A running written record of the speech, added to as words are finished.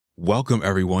Welcome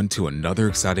everyone to another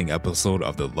exciting episode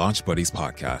of the Launch Buddies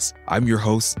podcast. I'm your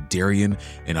host, Darian,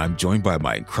 and I'm joined by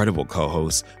my incredible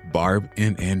co-hosts, Barb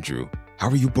and Andrew. How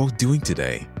are you both doing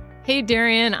today? Hey,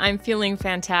 Darian, I'm feeling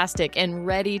fantastic and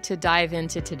ready to dive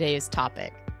into today's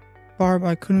topic. Barb,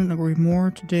 I couldn't agree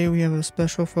more. Today we have a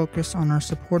special focus on our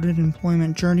supported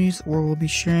employment journeys, where we'll be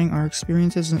sharing our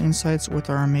experiences and insights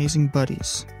with our amazing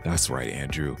buddies. That's right,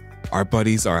 Andrew. Our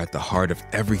buddies are at the heart of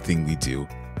everything we do,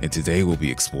 and today we'll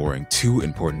be exploring two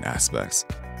important aspects: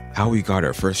 how we got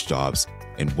our first jobs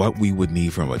and what we would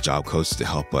need from a job coach to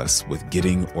help us with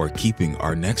getting or keeping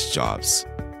our next jobs.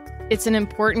 It's an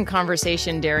important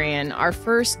conversation, Darian. Our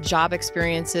first job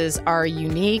experiences are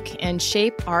unique and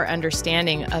shape our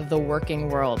understanding of the working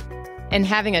world. And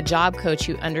having a job coach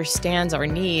who understands our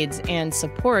needs and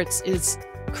supports is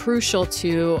crucial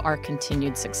to our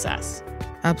continued success.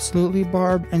 Absolutely,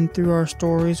 Barb, and through our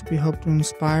stories, we hope to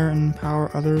inspire and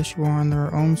empower others who are on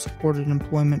their own supported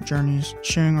employment journeys.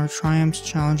 Sharing our triumphs,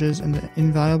 challenges, and the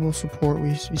invaluable support we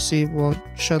receive will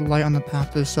shed light on the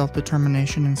path to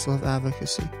self-determination and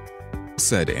self-advocacy.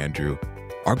 Said Andrew,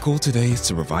 our goal today is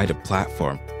to provide a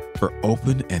platform for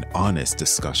open and honest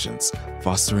discussions,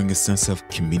 fostering a sense of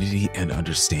community and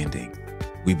understanding.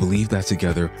 We believe that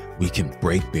together we can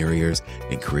break barriers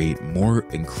and create more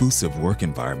inclusive work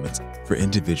environments for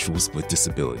individuals with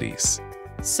disabilities.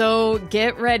 So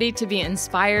get ready to be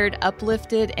inspired,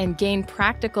 uplifted, and gain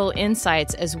practical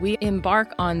insights as we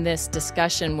embark on this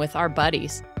discussion with our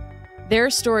buddies. Their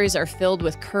stories are filled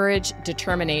with courage,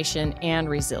 determination, and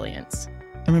resilience.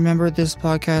 And remember, this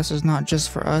podcast is not just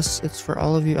for us, it's for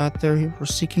all of you out there who are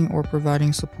seeking or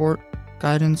providing support,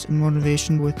 guidance, and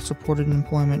motivation with supported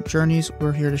employment journeys.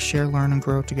 We're here to share, learn, and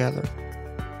grow together.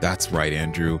 That's right,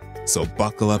 Andrew. So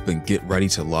buckle up and get ready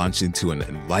to launch into an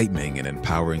enlightening and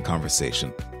empowering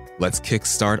conversation. Let's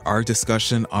kickstart our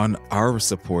discussion on our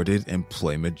supported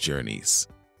employment journeys.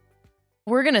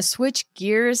 We're going to switch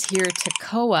gears here to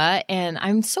Koa, and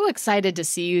I'm so excited to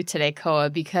see you today, Koa,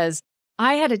 because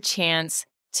I had a chance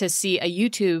to see a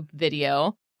YouTube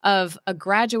video of a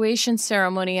graduation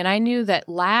ceremony, and I knew that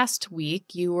last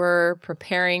week you were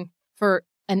preparing for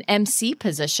an MC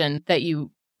position that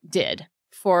you did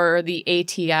for the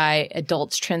ATI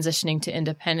Adults Transitioning to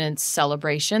Independence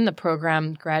celebration, the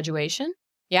program graduation.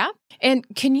 Yeah? And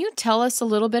can you tell us a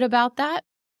little bit about that?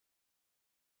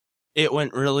 It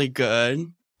went really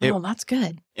good. That's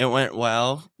good. It went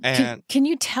well. And Can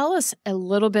you tell us a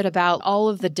little bit about all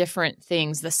of the different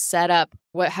things, the setup,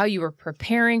 how you were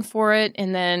preparing for it,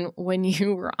 and then when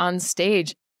you were on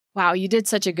stage? Wow, you did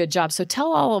such a good job. So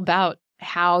tell all about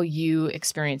how you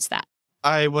experienced that.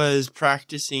 I was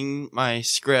practicing my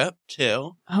script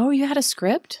too. Oh, you had a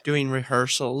script? Doing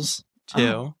rehearsals too.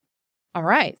 Oh. All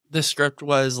right. The script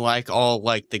was all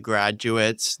the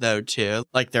graduates though too.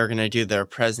 They're going to do their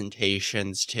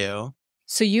presentations too.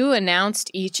 So you announced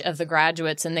each of the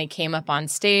graduates and they came up on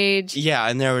stage? Yeah,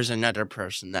 and there was another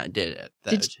person that did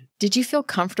it. Did you feel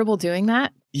comfortable doing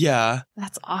that? Yeah.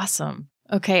 That's awesome.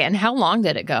 Okay, and how long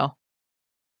did it go?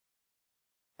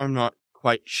 I'm not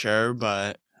quite sure,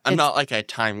 but I'm not a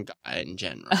time guy in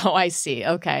general. Oh, I see.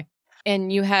 Okay.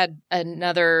 And you had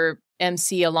another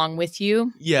MC along with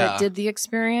you that did the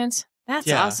experience?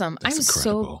 That's awesome. That's I'm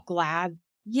incredible. so glad.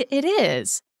 Yeah, it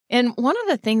is. And one of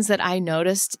the things that I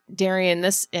noticed, Darian,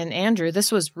 and Andrew,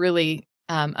 this was really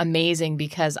amazing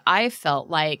because I felt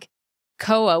like,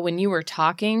 Koa, when you were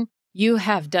talking, you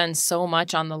have done so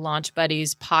much on the Launch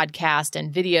Buddies podcast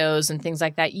and videos and things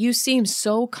like that. You seem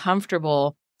so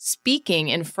comfortable speaking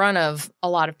in front of a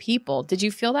lot of people. Did you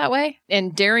feel that way?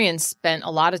 And Darian spent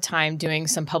a lot of time doing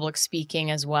some public speaking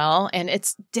as well. And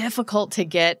it's difficult to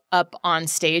get up on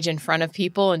stage in front of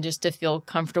people and just to feel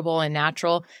comfortable and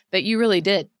natural, but you really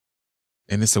did.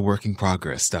 And it's a work in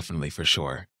progress, definitely, for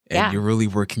sure. And you're really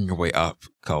working your way up,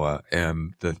 Koa.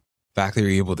 And the fact that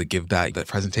you're able to give that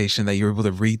presentation, that you're able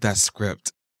to read that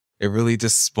script, it really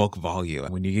just spoke volume.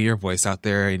 When you get your voice out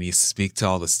there and you speak to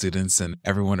all the students and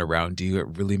everyone around you,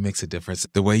 it really makes a difference.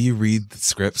 The way you read the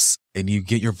scripts and you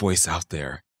get your voice out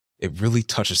there, it really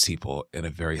touches people in a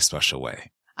very special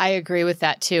way. I agree with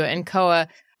that too. And Koa,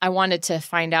 I wanted to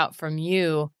find out from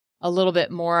you a little bit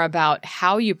more about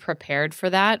how you prepared for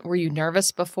that. Were you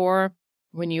nervous before?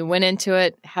 When you went into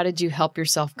it, how did you help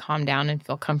yourself calm down and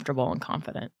feel comfortable and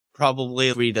confident?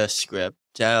 Probably read a script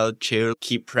out too.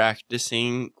 Keep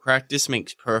practicing. Practice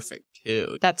makes perfect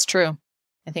too. That's true.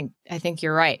 I think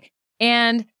you're right.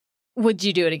 And would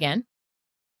you do it again?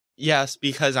 Yes,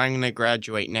 because I'm going to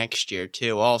graduate next year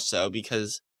too also,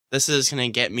 because this is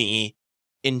going to get me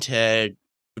into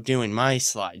doing my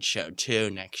slideshow too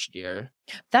next year.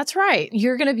 That's right.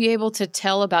 You're going to be able to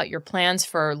tell about your plans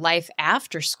for life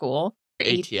after school.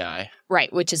 ATI.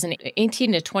 Right, which is an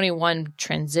 18 to 21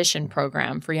 transition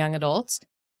program for young adults.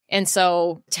 And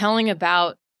so telling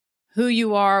about who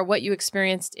you are, what you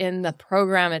experienced in the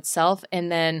program itself,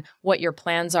 and then what your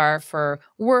plans are for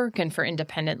work and for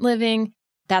independent living,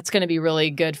 that's going to be really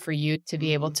good for you to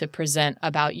be able to present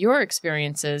about your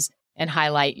experiences and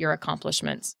highlight your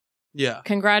accomplishments. Yeah.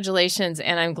 Congratulations,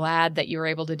 and I'm glad that you were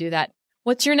able to do that.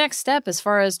 What's your next step as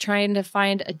far as trying to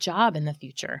find a job in the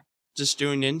future? Just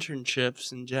doing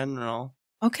internships in general.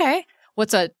 Okay.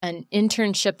 What's an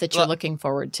internship that you're looking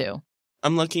forward to?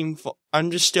 I'm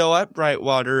just still at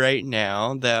Brightwater right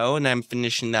now, though, and I'm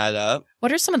finishing that up.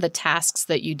 What are some of the tasks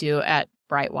that you do at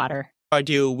Brightwater? I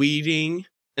do weeding,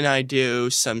 and I do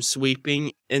some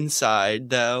sweeping inside,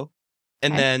 though.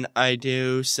 And then I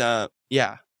do some,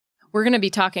 We're going to be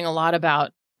talking a lot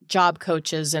about job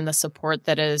coaches and the support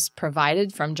that is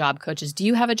provided from job coaches. Do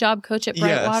you have a job coach at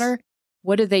Brightwater? Yes.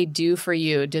 What do they do for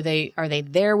you? Are they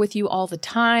there with you all the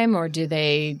time, or do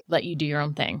they let you do your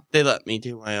own thing? They let me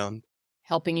do my own.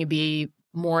 Helping you be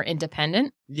more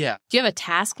independent? Yeah. Do you have a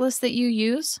task list that you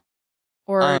use?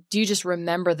 Or do you just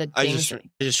remember the things? I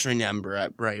just remember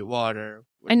at Brightwater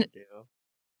what to do.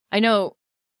 I know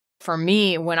for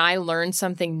me, when I learn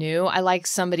something new, I like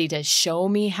somebody to show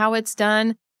me how it's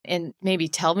done and maybe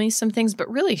tell me some things,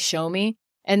 but really show me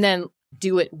and then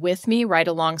do it with me right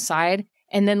alongside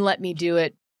and then let me do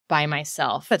it by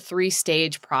myself. A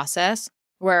 3-stage process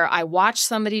where I watch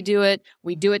somebody do it,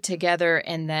 we do it together,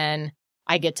 and then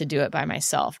I get to do it by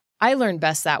myself. I learn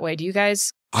best that way. Do you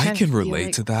guys? I can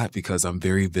relate to that because I'm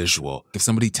very visual. If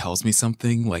somebody tells me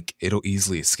something, like it'll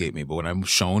easily escape me. But when I'm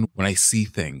shown, when I see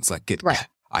things, like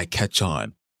I catch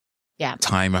on. Yeah.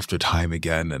 Time after time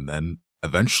again. And then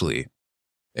eventually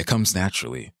it comes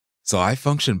naturally. So I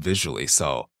function visually.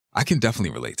 So I can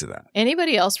definitely relate to that.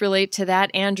 Anybody else relate to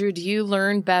that? Andrew, do you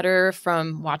learn better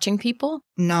from watching people?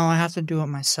 No, I have to do it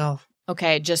myself.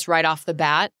 Okay, just right off the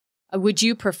bat. Would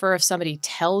you prefer if somebody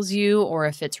tells you or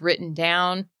if it's written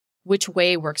down? Which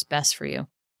way works best for you?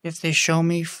 If they show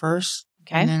me first,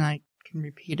 and then I can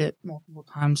repeat it multiple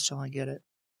times till I get it.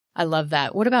 I love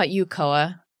that. What about you,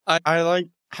 Koa? I like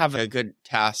having a good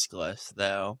task list,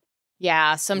 though.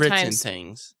 Yeah, sometimes written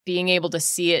things. Being able to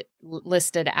see it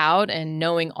listed out and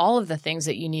knowing all of the things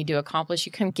that you need to accomplish,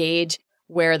 you can gauge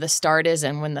where the start is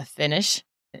and when the finish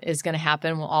is going to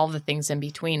happen, all the things in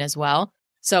between as well.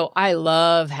 So I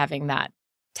love having that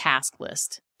task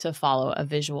list to follow a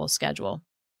visual schedule.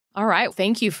 All right.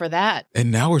 Thank you for that.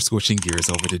 And now we're switching gears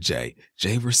over to Jay.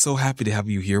 Jay, we're so happy to have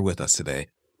you here with us today.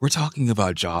 We're talking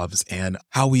about jobs and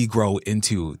how we grow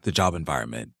into the job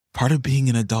environment. Part of being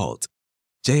an adult.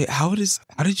 Jay, how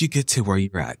did you get to where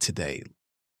you're at today?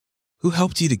 Who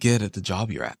helped you to get at the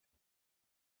job you're at?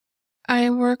 I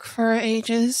work for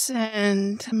Aegis,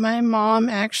 and my mom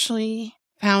actually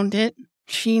found it.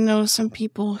 She knows some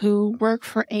people who work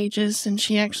for Aegis, and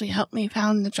she actually helped me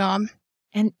found the job.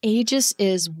 And Aegis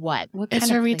is what? It's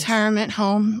a retirement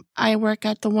home. I work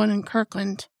at the one in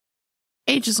Kirkland.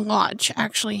 Aegis Lodge,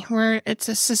 actually, where it's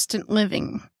assistant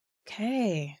living.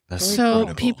 Okay. That's so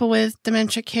incredible. People with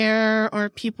dementia care or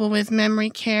people with memory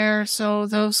care, so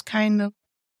those kind of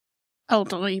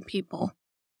elderly people.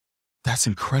 That's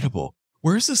incredible.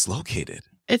 Where is this located?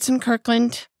 It's in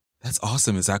Kirkland. That's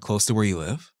awesome. Is that close to where you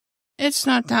live? It's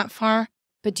not that far.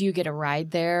 But do you get a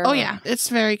ride there? Oh, yeah. It's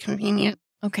very convenient.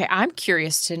 Okay. I'm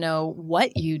curious to know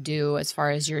what you do as far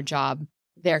as your job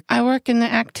there. I work in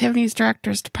the activities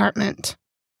director's department.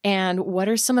 And what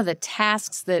are some of the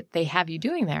tasks that they have you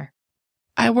doing there?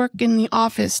 I work in the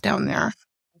office down there.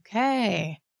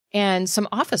 Okay. And some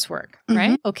office work,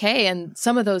 right? Mm-hmm. Okay. And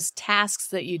some of those tasks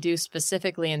that you do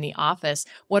specifically in the office,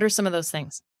 what are some of those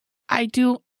things? I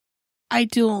do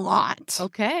a lot.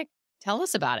 Okay. Tell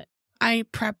us about it. I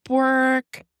prep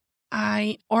work.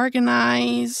 I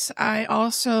organize. I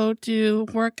also do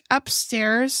work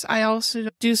upstairs. I also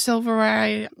do silverware.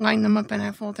 I line them up and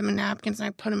I fold them in napkins and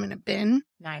I put them in a bin.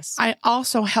 Nice. I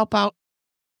also help out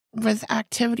with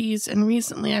activities, and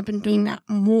recently I've been doing that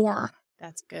more.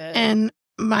 That's good. And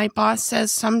my boss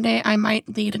says someday I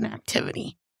might lead an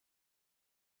activity.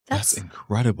 That's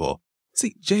incredible.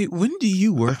 See, Jay, when do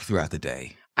you work throughout the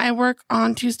day? I work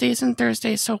on Tuesdays and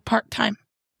Thursdays, so part-time.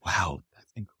 Wow,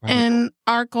 that's incredible. And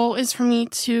our goal is for me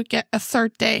to get a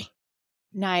third day.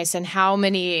 Nice. And how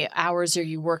many hours are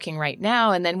you working right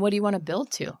now? And then what do you want to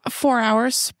build to? 4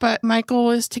 hours, but my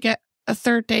goal is to get a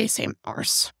third day, same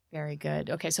hours. Very good.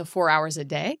 Okay, so 4 hours a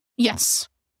day? Yes.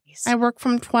 I work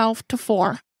from 12 to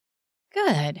 4.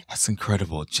 Good. That's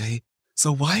incredible. Jay,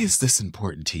 So why is this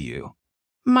important to you?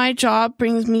 My job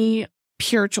brings me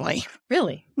pure joy.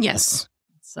 Really? Yes.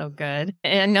 So good.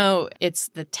 And I know it's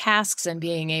the tasks and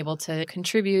being able to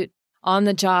contribute on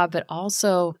the job, but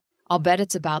also I'll bet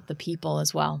it's about the people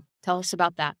as well. Tell us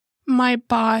about that. My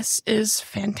boss is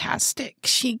fantastic.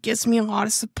 She gives me a lot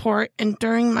of support. And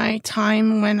during my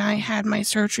time when I had my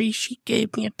surgery, she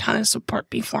gave me a ton of support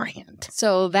beforehand.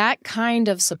 So that kind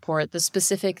of support, the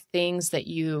specific things that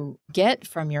you get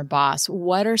from your boss,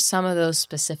 what are some of those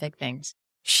specific things?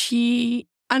 She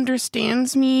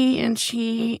understands me and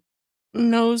she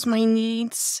knows my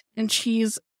needs. And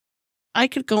I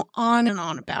could go on and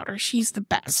on about her. She's the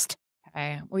best.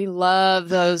 Okay. We love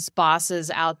those bosses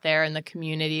out there in the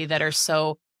community that are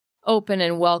so open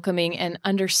and welcoming and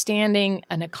understanding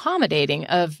and accommodating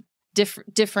of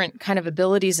different kind of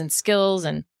abilities and skills.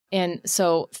 And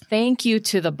so thank you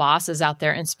to the bosses out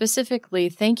there. And specifically,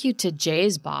 thank you to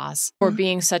Jay's boss for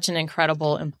being such an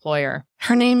incredible employer.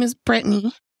 Her name is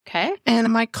Brittany. Okay.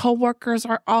 And my coworkers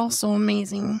are also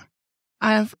amazing.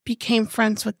 I've became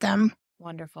friends with them.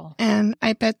 Wonderful. And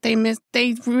I bet they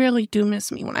really do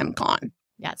miss me when I'm gone.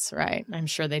 That's right. I'm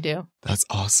sure they do. That's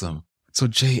awesome. So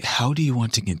Jay, how do you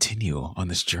want to continue on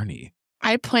this journey?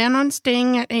 I plan on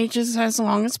staying at Aegis as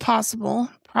long as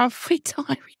possible, probably till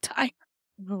I retire.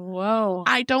 Whoa.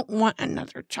 I don't want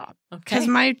another job. Okay. Because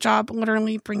my job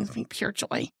literally brings me pure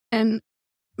joy. And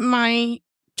my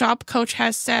job coach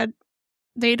has said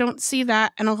they don't see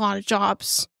that in a lot of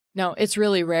jobs. No, it's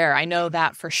really rare. I know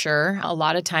that for sure. A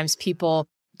lot of times people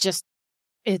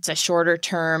it's a shorter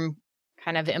term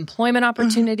kind of employment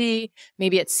opportunity. Mm-hmm.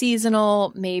 Maybe it's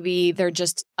seasonal. Maybe there are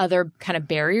just other kind of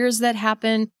barriers that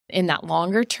happen in that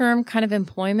longer term kind of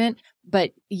employment.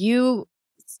 But you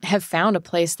have found a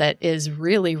place that is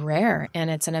really rare, and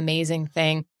it's an amazing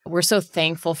thing. We're so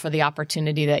thankful for the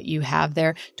opportunity that you have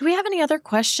there. Do we have any other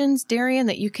questions, Darian,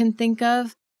 that you can think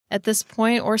of at this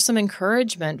point, or some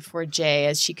encouragement for Jay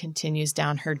as she continues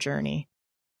down her journey?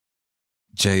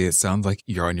 Jay, it sounds like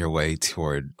you're on your way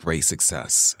toward great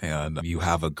success and you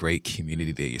have a great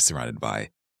community that you're surrounded by.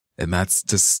 And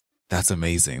that's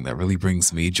amazing. That really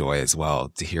brings me joy as well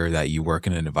to hear that you work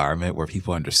in an environment where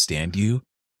people understand you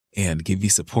and give you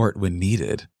support when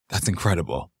needed. That's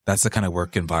incredible. That's the kind of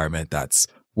work environment that's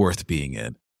worth being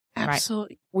in.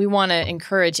 Absolutely. Right. We want to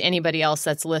encourage anybody else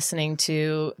that's listening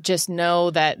to just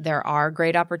know that there are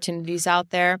great opportunities out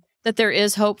there, that there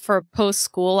is hope for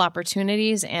post-school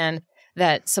opportunities, and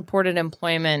that supported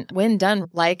employment, when done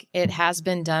like it has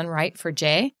been done right for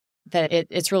Jay, that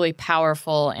it's really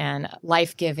powerful and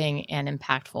life-giving and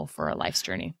impactful for a life's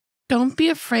journey. Don't be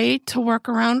afraid to work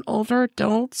around older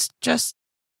adults just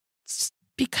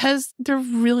because they're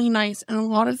really nice, and a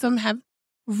lot of them have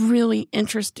really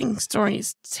interesting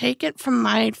stories. Take it from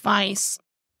my advice,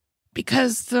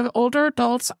 because the older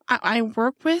adults I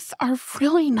work with are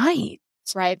really nice.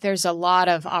 Right. There's a lot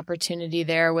of opportunity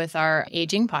there with our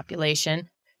aging population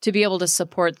to be able to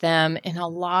support them in a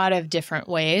lot of different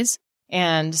ways.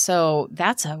 And so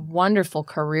that's a wonderful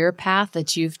career path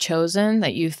that you've chosen,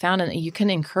 that you've found, and that you can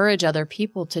encourage other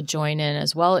people to join in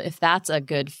as well if that's a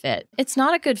good fit. It's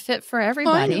not a good fit for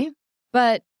everybody,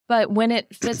 but when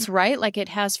it fits right, like it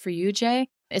has for you, Jay,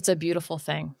 it's a beautiful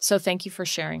thing. So thank you for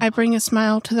sharing. I bring a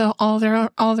smile to all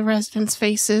the residents'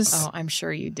 faces. Oh, I'm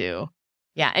sure you do.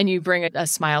 Yeah, and you bring a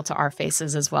smile to our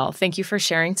faces as well. Thank you for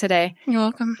sharing today. You're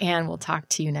welcome. And we'll talk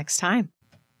to you next time.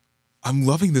 I'm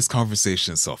loving this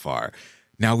conversation so far.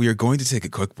 Now we are going to take a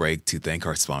quick break to thank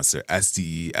our sponsor,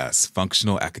 SDES,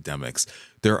 Functional Academics.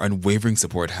 Their unwavering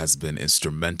support has been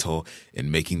instrumental in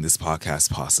making this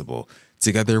podcast possible.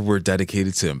 Together, we're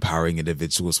dedicated to empowering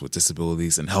individuals with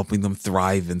disabilities and helping them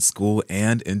thrive in school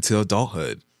and into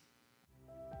adulthood.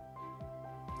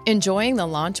 Enjoying the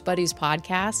Launch Buddies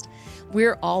podcast?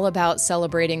 We're all about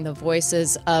celebrating the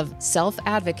voices of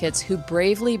self-advocates who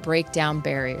bravely break down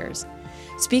barriers.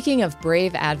 Speaking of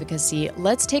brave advocacy,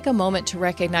 let's take a moment to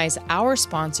recognize our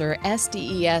sponsor,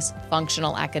 SDES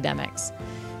Functional Academics.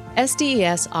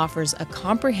 SDES offers a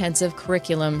comprehensive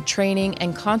curriculum, training,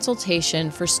 and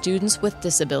consultation for students with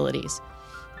disabilities.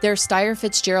 Their Steyer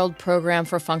Fitzgerald program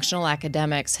for functional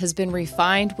academics has been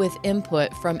refined with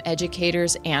input from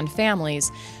educators and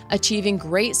families, achieving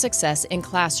great success in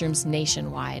classrooms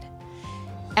nationwide.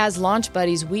 As Launch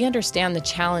Buddies, we understand the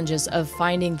challenges of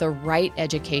finding the right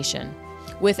education.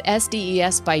 With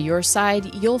SDES by your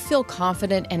side, you'll feel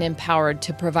confident and empowered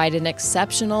to provide an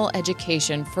exceptional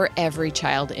education for every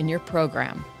child in your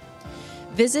program.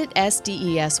 Visit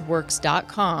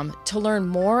sdesworks.com to learn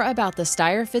more about the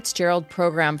Steyer Fitzgerald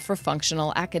program for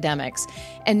functional academics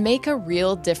and make a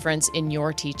real difference in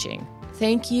your teaching.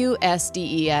 Thank you,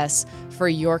 SDES, for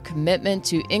your commitment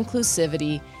to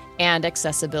inclusivity and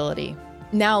accessibility.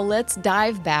 Now let's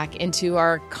dive back into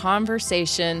our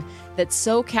conversation that's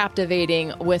so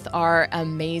captivating with our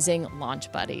amazing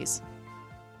launch buddies.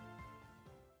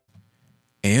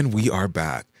 And we are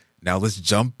back. Now let's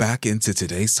jump back into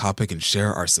today's topic and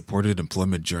share our supported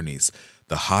employment journeys,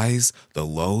 the highs, the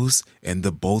lows, and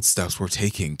the bold steps we're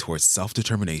taking towards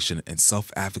self-determination and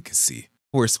self-advocacy.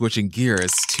 We're switching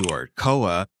gears to our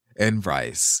Koa and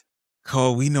Bryce.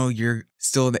 Koa, we know you're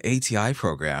still in the ATI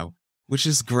program, which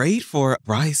is great for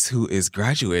Bryce, who is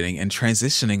graduating and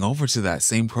transitioning over to that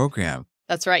same program.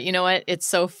 That's right. You know what? It's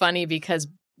so funny because,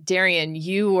 Darian,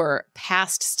 you were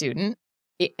past student,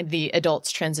 the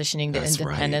adults transitioning to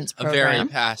independence program. A very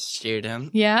past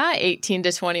student. Yeah, 18 to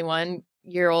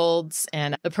 21-year-olds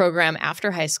and the program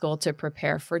after high school to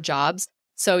prepare for jobs.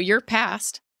 So you're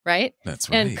past, right? That's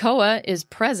right. And Koa is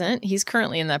present. He's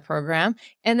currently in that program.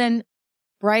 And then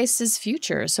Bryce is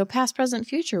future. So past, present,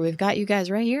 future. We've got you guys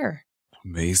right here.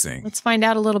 Amazing. Let's find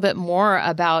out a little bit more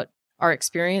about our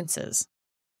experiences.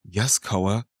 Yes,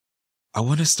 Koa. I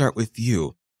want to start with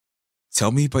you.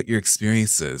 Tell me about your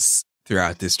experiences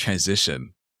throughout this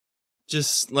transition.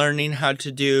 Just learning how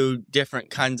to do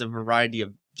different kinds of variety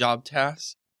of job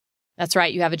tasks. That's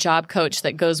right. You have a job coach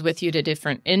that goes with you to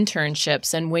different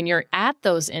internships. And when you're at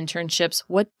those internships,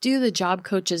 what do the job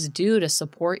coaches do to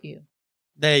support you?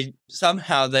 They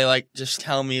like just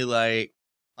tell me like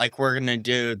we're going to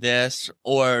do this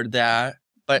or that.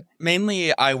 But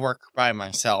mainly I work by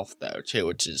myself though too,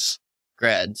 which is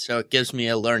good. So it gives me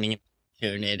a learning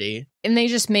opportunity. And they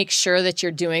just make sure that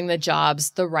you're doing the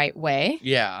jobs the right way.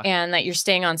 Yeah. And that you're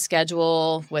staying on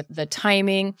schedule with the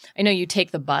timing. I know you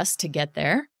take the bus to get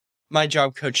there. My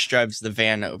job coach drives the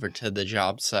van over to the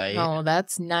job site. Oh,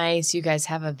 that's nice. You guys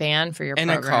have a van for your and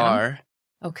program. a car.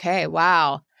 Okay,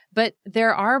 wow. But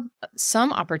there are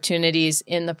some opportunities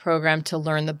in the program to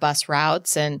learn the bus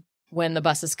routes and when the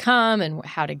buses come and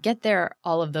how to get there,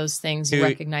 all of those things,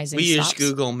 recognizing We stops. use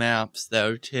Google Maps,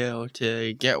 though, too,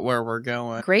 to get where we're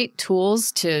going. Great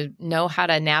tools to know how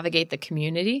to navigate the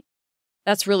community.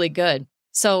 That's really good.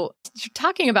 So you're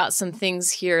talking about some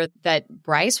things here that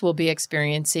Bryce will be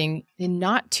experiencing in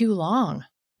not too long.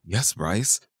 Yes,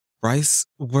 Bryce. Bryce,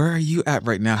 where are you at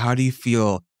right now? How do you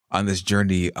feel on this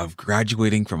journey of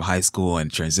graduating from high school and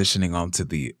transitioning onto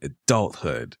the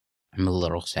adulthood? I'm a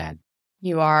little sad.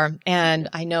 You are. And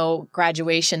I know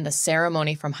graduation, the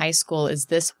ceremony from high school is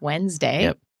this Wednesday.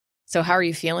 Yep. So how are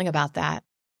you feeling about that?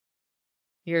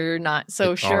 You're not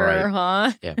so It's sure, all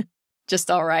huh? Yeah.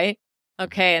 Just all right.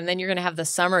 Okay. And then you're going to have the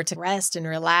summer to rest and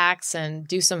relax and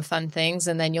do some fun things.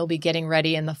 And then you'll be getting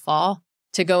ready in the fall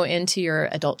to go into your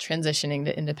adult transitioning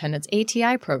to independence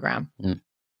ATI program. Mm.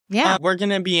 Yeah. We're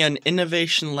going to be an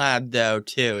innovation lab, though,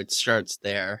 too. It starts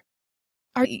there.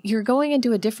 You're going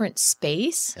into a different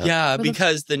space? Yep. Yeah,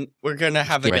 because we're going to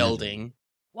have a building.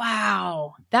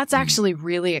 Wow. That's actually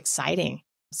really exciting.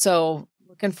 So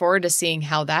looking forward to seeing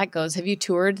how that goes. Have you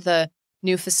toured the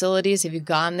new facilities? Have you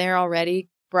gone there already,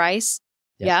 Bryce?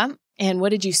 Yep. Yeah. And what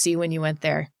did you see when you went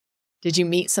there? Did you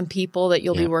meet some people that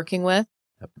you'll be working with?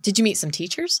 Yep. Did you meet some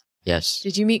teachers? Yes.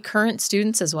 Did you meet current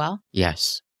students as well?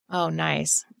 Yes. Oh,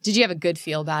 nice. Did you have a good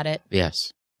feel about it?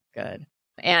 Yes. Good.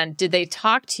 And did they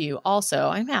talk to you also?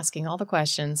 I'm asking all the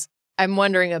questions. I'm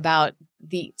wondering about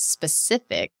the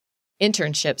specific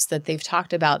internships that they've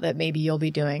talked about that maybe you'll be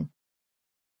doing.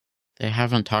 They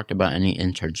haven't talked about any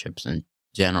internships in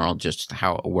general, just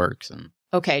how it works.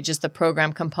 Okay, just the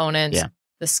program components,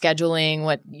 the scheduling,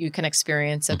 what you can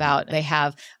experience about. They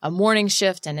have a morning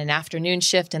shift and an afternoon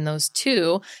shift, and those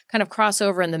two kind of cross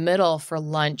over in the middle for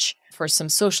lunch for some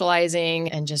socializing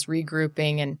and just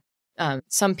regrouping. And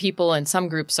some people and some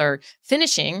groups are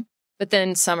finishing, but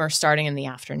then some are starting in the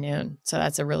afternoon. So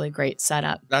that's a really great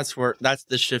setup. That's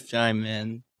the shift I'm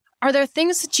in. Are there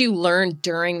things that you learned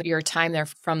during your time there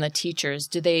from the teachers?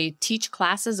 Do they teach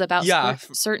classes about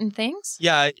certain things?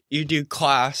 Yeah, you do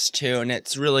class too, and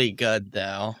it's really good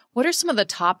though. What are some of the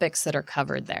topics that are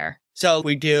covered there? So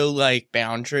we do like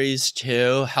boundaries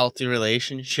too, healthy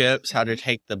relationships, how to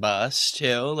take the bus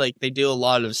too. Like they do a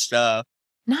lot of stuff.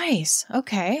 Nice.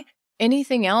 Okay.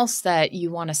 Anything else that you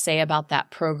want to say about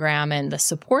that program and the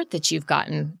support that you've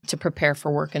gotten to prepare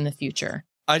for work in the future?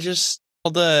 All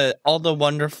the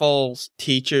wonderful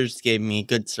teachers gave me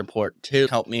good support too,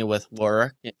 helped me with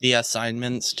work, the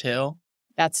assignments too.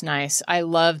 That's nice. I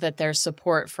love that there's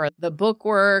support for the book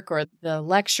work or the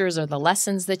lectures or the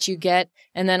lessons that you get.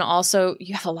 And then also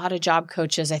you have a lot of job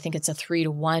coaches. I think it's a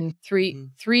 3-to-1,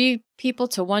 three people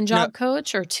to one job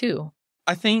coach or two.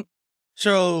 I think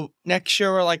So next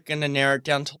year, we're like going to narrow it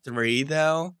down to 3,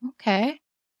 though. Okay.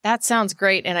 That sounds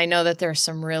great. And I know that there's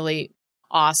some really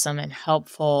awesome and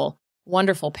helpful,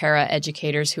 wonderful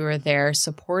para-educators who are there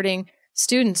supporting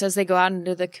students as they go out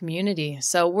into the community.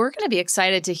 So we're going to be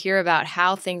excited to hear about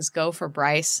how things go for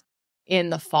Bryce in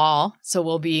the fall. So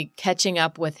we'll be catching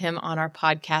up with him on our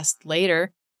podcast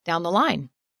later down the line.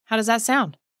 How does that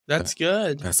sound? That's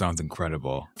good. That sounds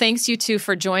incredible. Thanks, you two,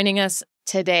 for joining us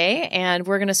today. And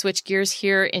we're going to switch gears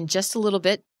here in just a little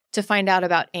bit to find out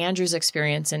about Andrew's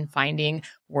experience in finding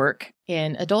work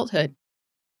in adulthood.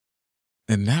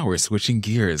 And now we're switching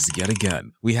gears yet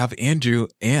again. We have Andrew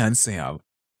and Sam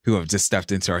who have just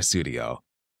stepped into our studio.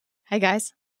 Hi,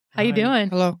 guys. How you Hi. doing?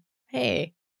 Hello.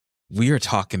 Hey. We are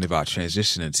talking about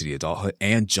transition into the adulthood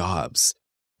and jobs.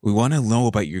 We want to know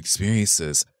about your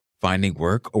experiences finding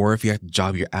work, or if you had the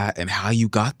job you're at and how you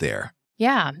got there.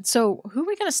 Yeah. So who are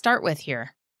we going to start with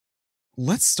here?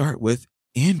 Let's start with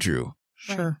Andrew.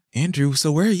 Sure. Andrew,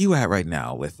 so where are you at right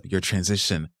now with your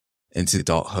transition into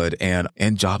adulthood and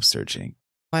job searching?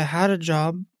 I had a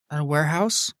job at a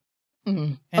warehouse.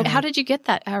 Mm-hmm. And How did you get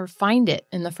that or find it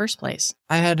in the first place?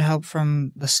 I had help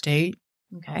from the state,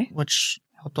 Okay. which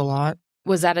helped a lot.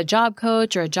 Was that a job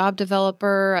coach or a job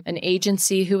developer, an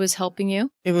agency who was helping you?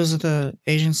 It was the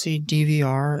agency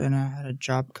DVR, and I had a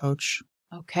job coach.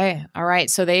 Okay. All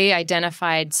right. So they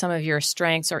identified some of your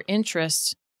strengths or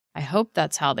interests. I hope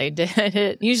that's how they did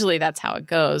it. Usually that's how it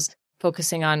goes,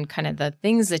 focusing on kind of the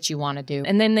things that you want to do.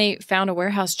 And then they found a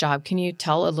warehouse job. Can you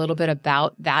tell a little bit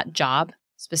about that job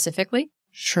specifically?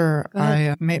 Sure. Go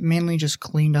ahead. I mainly just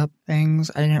cleaned up things.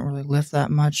 I didn't really lift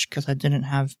that much because I didn't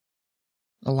have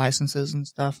the licenses and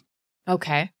stuff.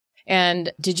 Okay.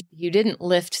 And you didn't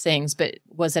lift things, but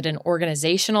was it an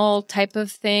organizational type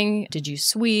of thing? Did you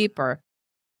sweep or?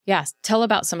 Yes. Tell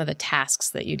about some of the tasks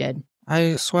that you did.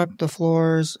 I swept the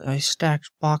floors. I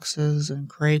stacked boxes and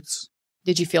crates.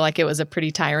 Did you feel like it was a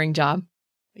pretty tiring job?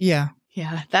 Yeah.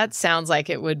 Yeah. That sounds like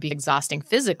it would be exhausting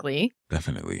physically.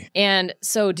 Definitely. And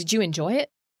so did you enjoy it?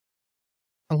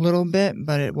 A little bit,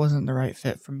 but it wasn't the right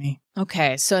fit for me.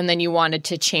 Okay. So, and then you wanted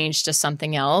to change to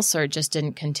something else or it just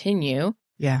didn't continue.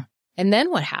 Yeah. And then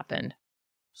what happened?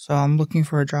 So I'm looking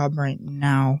for a job right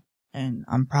now, and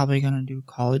I'm probably going to do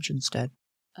college instead.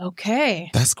 Okay.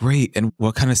 That's great. And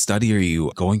what kind of study are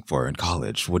you going for in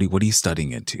college? What are you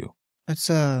studying into? It's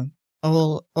a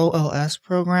OLS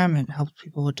program. It helps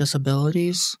people with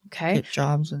disabilities Okay. get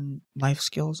jobs and life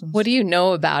skills. And What do you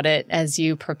know about it as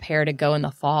you prepare to go in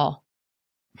the fall?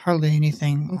 Hardly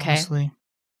anything, Okay. honestly.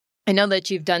 I know that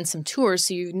you've done some tours,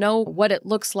 so you know what it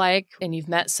looks like and you've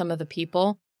met some of the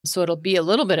people. So it'll be a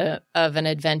little bit of an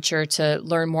adventure to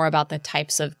learn more about the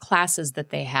types of classes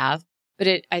that they have.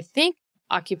 But I think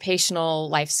occupational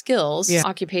life skills,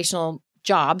 occupational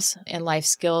jobs and life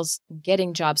skills,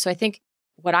 getting jobs. So I think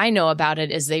what I know about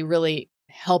it is they really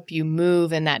help you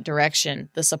move in that direction,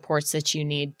 the supports that you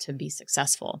need to be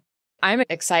successful. I'm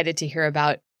excited to hear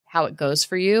about how it goes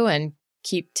for you and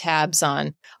keep tabs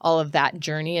on all of that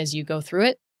journey as you go through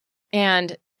it.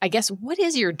 And I guess, what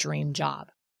is your dream job?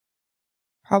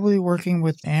 Probably working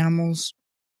with animals.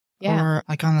 Yeah. Or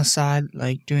like on the side,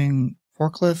 like doing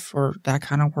forklift or that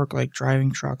kind of work, like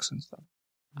driving trucks and stuff.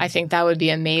 I think that would be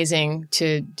amazing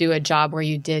to do a job where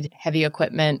you did heavy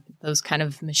equipment, those kind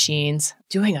of machines.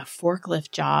 Doing a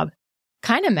forklift job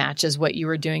kind of matches what you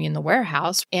were doing in the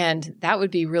warehouse. And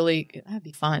that'd be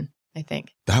fun, I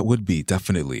think. That would be,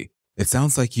 definitely. It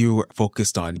sounds like you were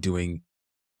focused on doing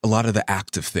a lot of the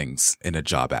active things in a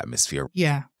job atmosphere.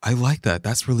 Yeah. I like that.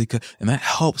 That's really good. And that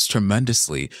helps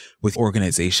tremendously with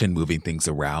organization, moving things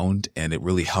around. And it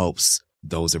really helps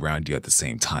those around you at the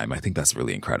same time. I think that's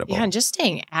really incredible. Yeah, and just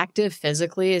staying active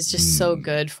physically is just so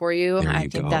good for you. I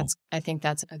think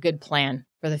that's a good plan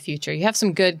for the future. You have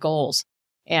some good goals,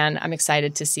 and I'm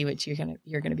excited to see what you're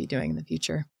gonna be doing in the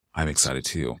future. I'm excited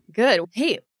too. Good.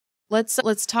 Hey,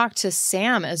 let's talk to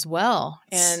Sam as well.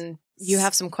 And you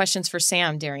have some questions for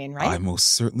Sam, Darian, right? I most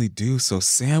certainly do. So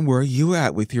Sam, where are you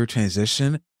at with your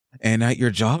transition and at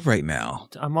your job right now?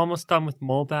 I'm almost done with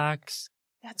Molbach's.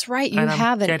 That's right. You and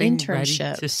have I'm an getting internship.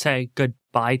 ready to say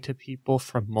goodbye to people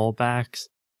from Molbach's.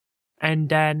 And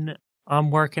then I'm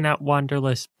working at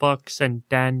Wonderlist Books, and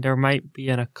then there might be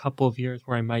in a couple of years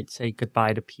where I might say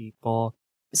goodbye to people.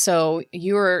 So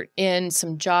you're in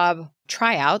some job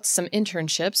tryouts, some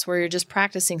internships where you're just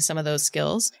practicing some of those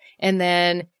skills. And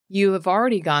then you have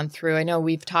already gone through, I know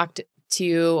we've talked to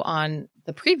you on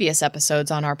the previous episodes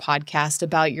on our podcast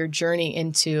about your journey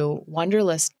into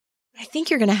Wonderlist. I think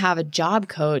you're going to have a job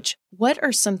coach. What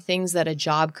are some things that a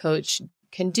job coach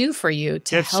can do for you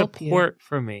to Give help you? support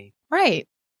for me. Right.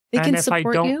 They and can if I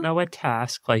support don't you. know a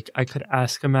task, like I could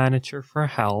ask a manager for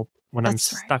help when I'm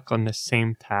That's right. stuck on the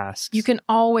same task. You can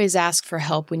always ask for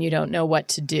help when you don't know what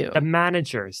to do. The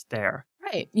manager's there.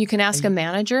 Right. You can ask a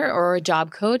manager or a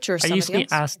job coach or I somebody usually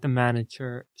else. ask the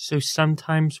manager. So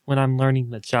sometimes when I'm learning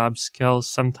the job skills,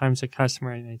 sometimes a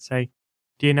customer might say,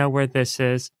 do you know where this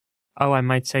is? Oh, I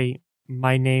might say,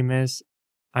 my name is,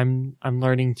 I'm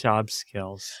learning job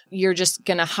skills. You're just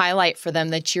going to highlight for them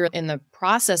that you're in the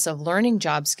process of learning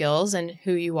job skills and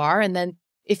who you are. And then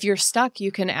if you're stuck,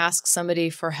 you can ask somebody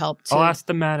for help too. I'll ask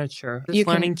the manager who's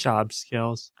learning job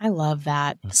skills. I love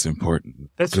that. That's important.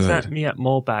 This was at me at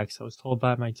Molbach. I was told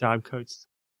by my job coach,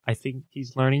 I think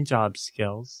he's learning job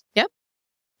skills. Yep.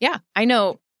 Yeah. I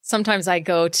know sometimes I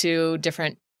go to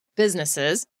different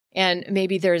businesses and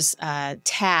maybe there's a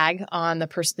tag on the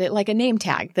person, like a name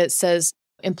tag that says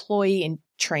employee in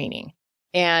training.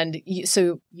 And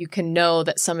so you can know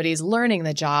that somebody's learning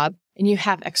the job and you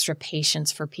have extra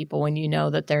patience for people when you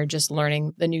know that they're just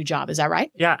learning the new job. Is that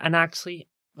right? Yeah. And actually,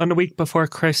 on the week before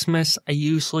Christmas, I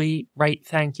usually write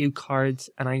thank you cards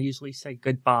and I usually say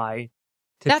goodbye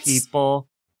to people.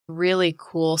 Really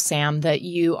cool, Sam, that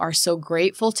you are so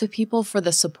grateful to people for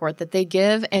the support that they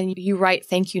give and you write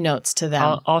thank you notes to them.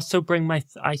 I'll also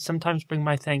I sometimes bring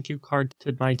my thank you card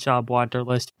to my job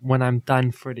wanderlist when I'm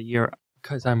done for the year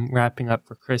because I'm wrapping up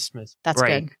for Christmas. That's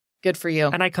break. good. Good for you.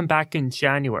 And I come back in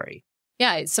January.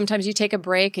 Yeah, sometimes you take a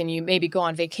break and you maybe go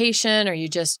on vacation or you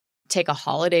just take a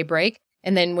holiday break.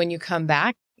 And then when you come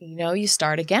back, you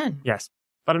start again. Yes,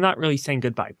 but I'm not really saying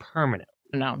goodbye permanently.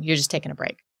 No, you're just taking a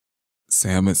break.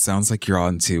 Sam, it sounds like you're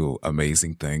on to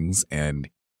amazing things, and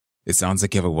it sounds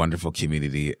like you have a wonderful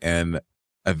community and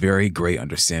a very great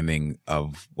understanding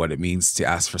of what it means to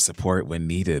ask for support when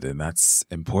needed, and that's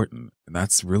important. And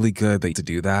that's really good that to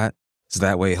do that, so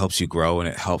that way it helps you grow and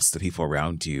it helps the people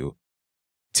around you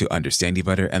to understand you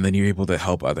better, and then you're able to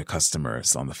help other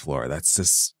customers on the floor.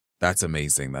 That's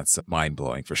amazing. That's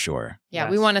mind-blowing for sure. Yeah,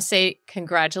 Yes. We want to say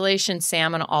congratulations,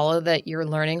 Sam, on all of that you're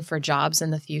learning for jobs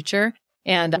in the future.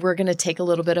 And we're going to take a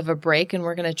little bit of a break and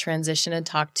we're going to transition and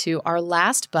talk to our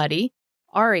last buddy,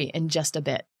 Ari, in just a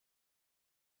bit.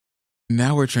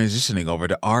 Now we're transitioning over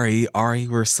to Ari. Ari,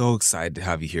 we're so excited to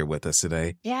have you here with us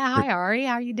today. Yeah. Hi, Ari.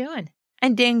 How are you doing?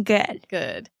 I'm doing good.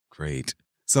 Good. Great.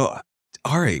 So,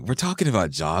 Ari, we're talking about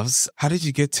jobs. How did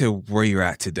you get to where you're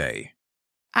at today?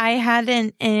 I had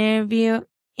an interview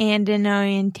and an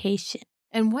orientation.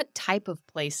 And what type of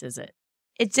place is it?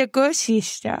 It's a grocery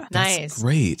store. Nice. That's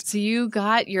great. So you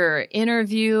got your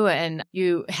interview and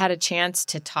you had a chance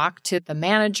to talk to the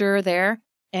manager there.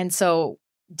 And so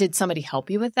did somebody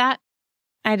help you with that?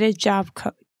 I had a job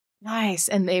coach. Nice.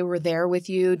 And they were there with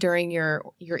you during your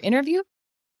interview?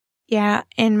 Yeah,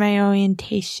 in my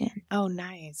orientation. Oh,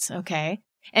 nice. Okay.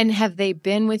 And have they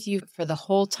been with you for the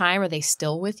whole time? Are they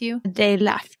still with you? They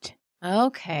left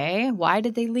Okay. Why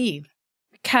did they leave?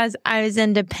 because I was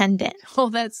independent. Oh,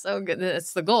 that's so good.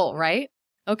 That's the goal, right?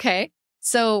 Okay.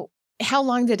 So how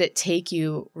long did it take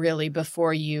you really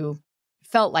before you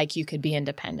felt like you could be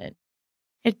independent?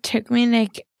 It took me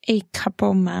like a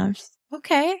couple months.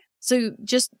 Okay. So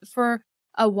just for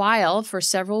a while, for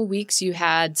several weeks, you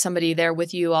had somebody there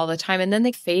with you all the time and then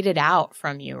they faded out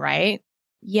from you, right?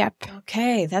 Yep.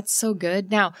 Okay. That's so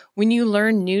good. Now, when you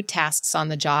learn new tasks on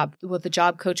the job, will the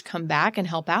job coach come back and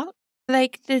help out?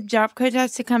 Like the job coach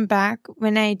has to come back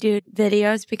when I do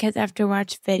videos because I have to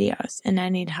watch videos and I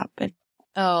need help with.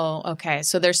 Oh, okay.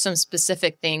 So there's some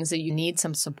specific things that you need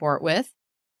some support with.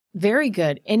 Very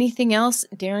good. Anything else,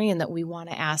 Darian, that we want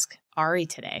to ask Ari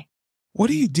today? What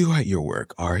do you do at your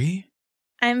work, Ari?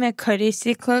 I'm a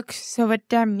courtesy clerk, so what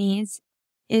that means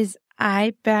is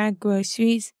I bag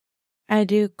groceries, I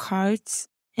do carts,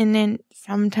 and then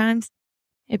sometimes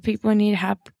if people need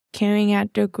help carrying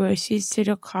out their groceries to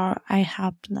the car, I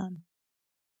help them.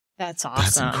 That's awesome.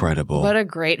 That's incredible. What a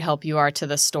great help you are to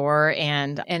the store.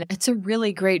 And it's a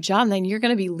really great job. And then you're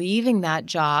going to be leaving that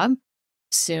job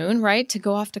soon, right? To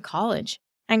go off to college.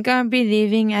 I'm going to be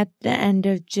leaving at the end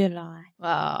of July.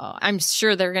 Well, I'm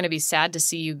sure they're going to be sad to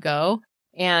see you go.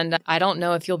 And I don't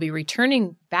know if you'll be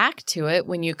returning back to it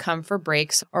when you come for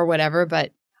breaks or whatever,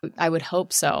 but I would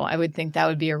hope so. I would think that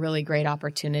would be a really great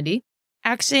opportunity.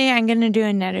 Actually, I'm going to do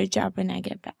another job when I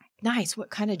get back. Nice.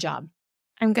 What kind of job?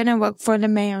 I'm going to work for the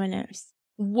Mariners.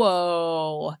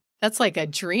 Whoa. That's like a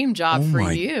dream job for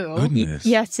my you. goodness.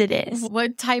 Yes, it is.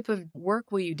 What type of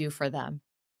work will you do for them?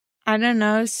 I don't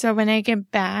know. So when I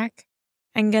get back,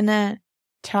 I'm going to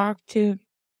talk to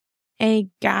a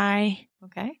guy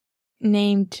Okay.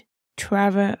 named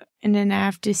Trevor, and then I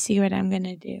have to see what I'm going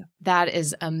to do. That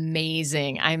is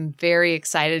amazing. I'm very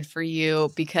excited for you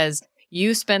because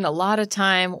you spend a lot of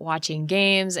time watching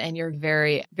games and you're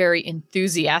very, very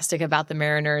enthusiastic about the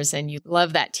Mariners and you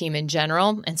love that team in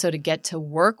general. And so to get to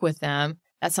work with them,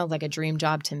 that sounds like a dream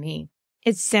job to me.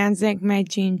 It sounds like my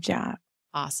dream job.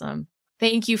 Awesome.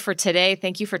 Thank you for today.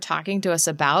 Thank you for talking to us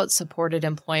about supported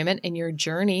employment in your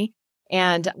journey.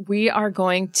 And we are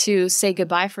going to say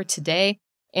goodbye for today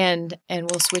and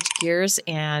we'll switch gears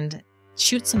and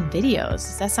shoot some videos.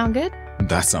 Does that sound good?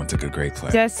 That sounds like a great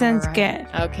plan. That sounds good.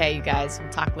 Okay, you guys,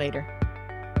 we'll talk later.